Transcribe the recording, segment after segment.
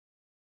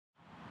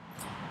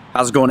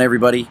How's it going,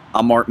 everybody?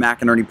 I'm Mark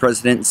McInerney,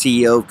 President and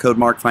CEO of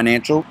Codemark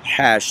Financial.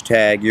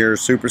 Hashtag you're a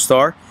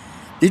superstar.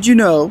 Did you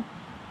know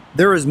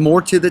there is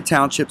more to the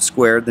Township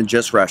Square than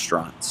just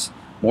restaurants?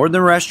 More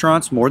than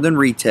restaurants, more than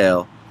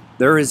retail,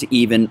 there is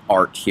even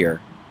art here.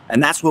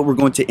 And that's what we're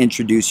going to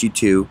introduce you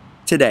to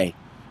today,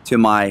 to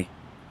my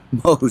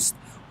most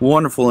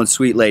wonderful and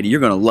sweet lady.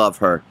 You're going to love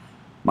her.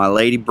 My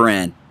lady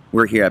Bren.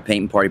 We're here at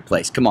Paint and Party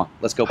Place. Come on,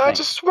 let's go paint. I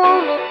just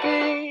wanna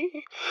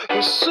be a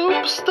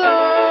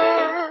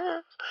superstar,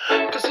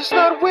 'cause it's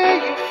not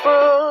where you're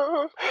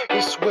from,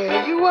 it's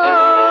where you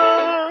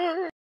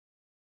are.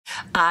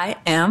 I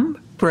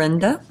am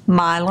Brenda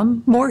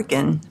Bren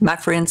Morgan. My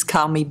friends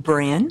call me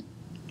Bren.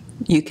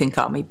 You can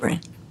call me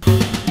Bren.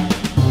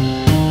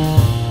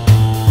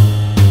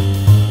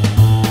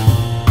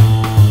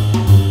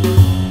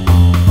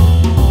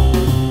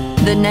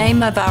 The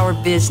name of our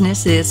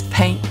business is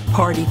Paint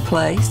Party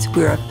Place.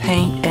 We're a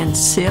paint and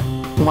sip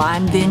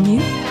wine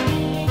venue.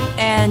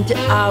 And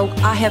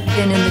I have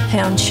been in the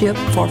township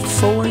for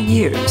 4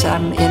 years.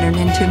 I'm entered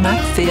into my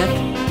 5th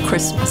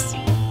Christmas.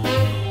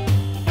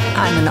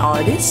 I'm an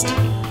artist.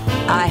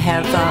 I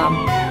have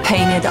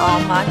painted all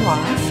my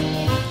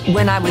life.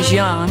 When I was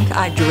young,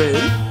 I drew.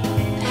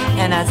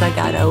 And as I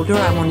got older,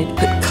 I wanted to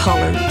put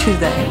color to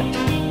that.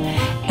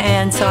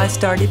 And so I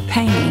started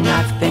painting.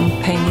 I've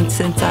been painting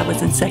since I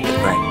was in 2nd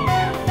grade.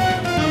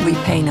 We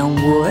paint on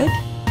wood.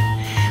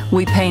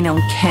 We paint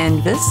on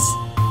canvas.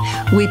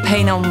 We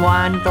paint on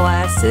wine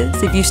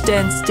glasses. If you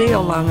stand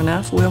still long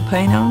enough, we'll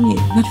paint on you.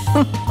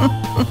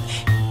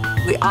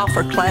 We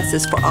offer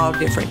classes for all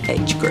different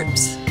age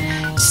groups.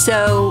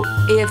 So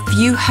if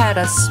you had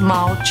a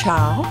small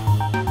child,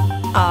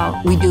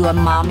 we do a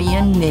mommy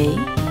and me,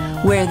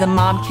 where the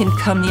mom can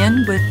come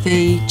in with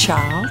the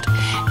child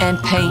and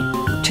paint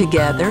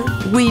together.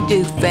 We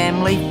do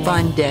family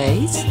fun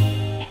days,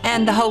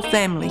 and the whole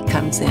family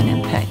comes in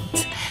and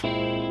paints.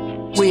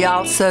 We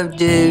also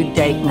do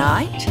date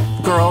night,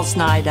 girls'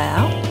 night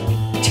out,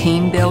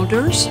 team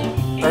builders,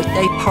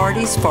 birthday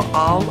parties for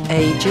all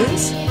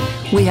ages.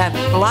 We have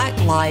black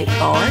light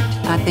art.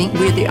 I think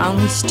we're the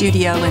only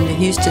studio in the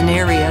Houston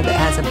area that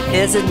has a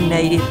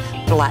designated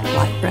black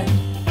light room.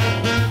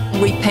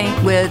 We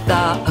paint with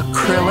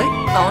acrylic,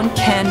 on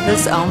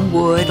canvas, on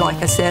wood,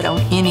 like I said,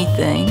 on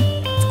anything.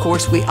 Of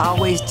course, we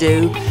always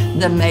do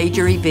the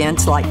major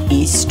events like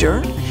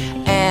Easter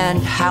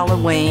and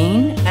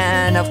Halloween,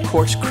 and of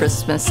course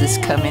Christmas is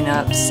coming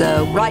up.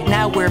 So right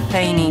now we're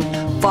painting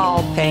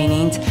fall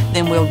paintings,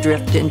 then we'll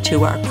drift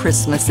into our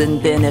Christmas,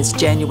 and then as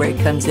January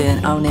comes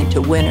in, on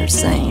into winter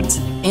scenes.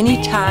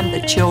 Anytime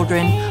the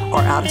children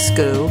are out of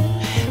school,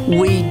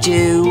 we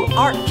do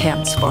art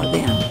camps for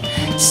them.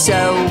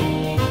 So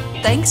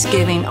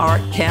Thanksgiving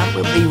art camp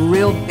will be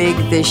real big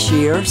this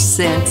year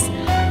since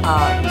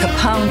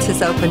Capone's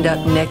has opened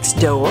up next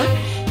door.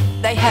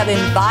 They have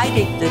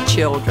invited the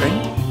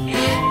children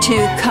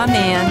to come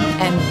in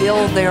and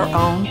build their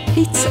own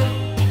pizza.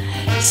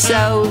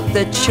 So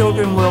the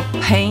children will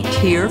paint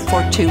here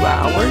for 2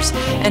 hours,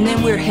 and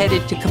then we're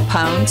headed to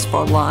Capone's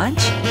for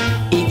lunch.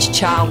 Each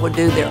child will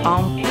do their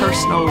own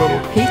personal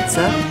little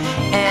pizza,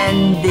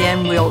 and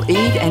then we'll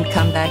eat and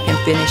come back and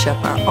finish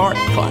up our art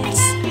class.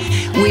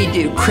 We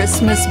do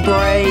Christmas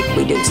break,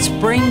 we do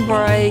spring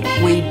break,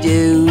 we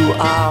do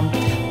a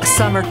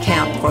summer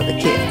camp for the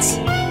kids.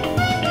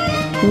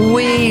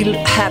 We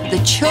have the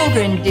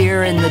children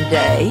during the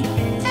day,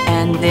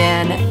 and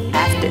then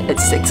at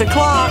 6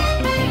 o'clock,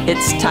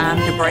 it's time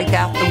to break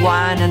out the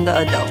wine and the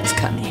adults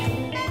come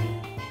in.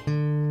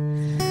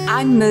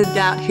 I moved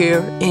out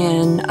here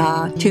in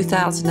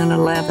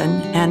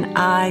 2011, and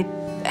I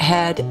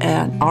had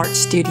an art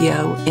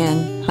studio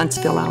in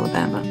Huntsville,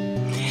 Alabama.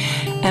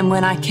 And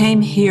when I came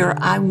here,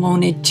 I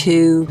wanted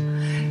to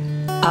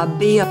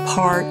be a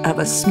part of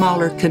a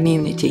smaller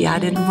community. I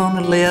didn't want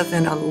to live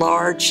in a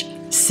large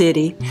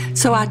city,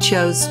 so I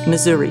chose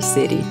Missouri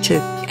City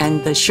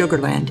and the Sugar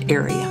Land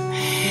area.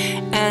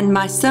 And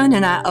my son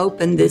and I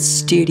opened this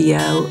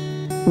studio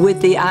with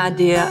the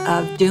idea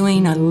of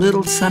doing a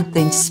little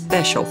something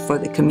special for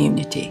the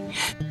community,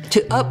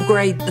 to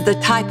upgrade the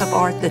type of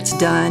art that's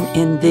done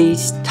in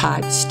these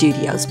type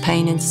studios,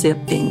 paint and sip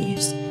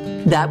venues.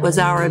 That was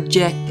our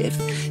objective,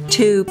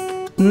 to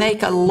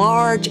make a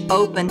large,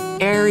 open,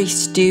 airy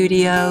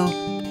studio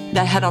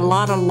that had a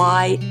lot of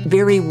light,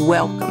 very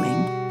welcoming,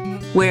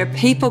 where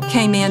people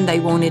came in, they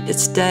wanted to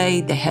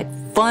stay, they had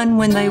fun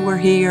when they were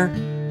here,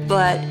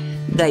 but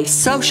they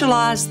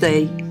socialized,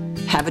 they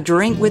have a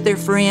drink with their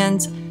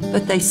friends,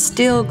 but they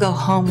still go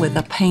home with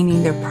a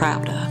painting they're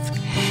proud of.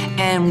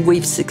 And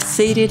we've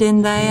succeeded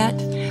in that.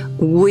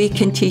 We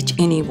can teach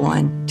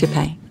anyone to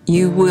paint.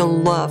 You will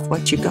love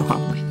what you go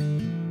home with.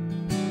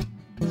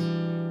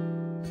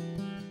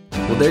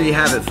 Well, there you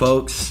have it,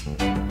 folks.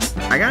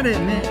 I gotta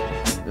admit,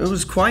 it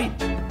was quite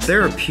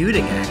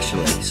therapeutic,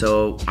 actually.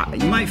 So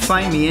you might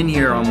find me in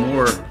here on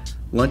more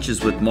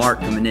lunches with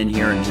Mark, coming in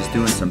here and just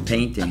doing some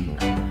painting.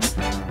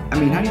 I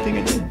mean, how do you think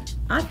I did?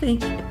 I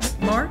think,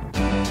 Mark,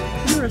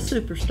 you're a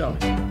superstar.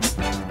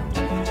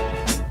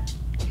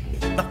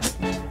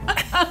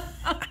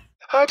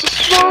 I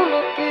just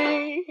wanna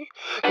be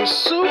your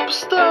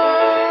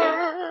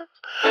superstar.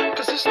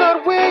 Cause it's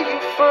not where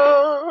you're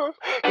from,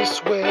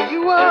 it's where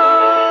you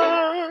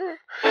are.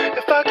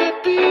 If I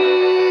could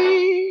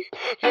be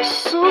your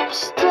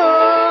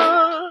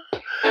superstar,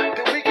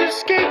 then we can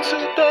escape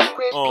to that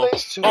great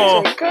place to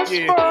take us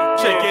far.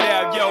 Check it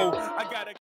out, yo. I gotta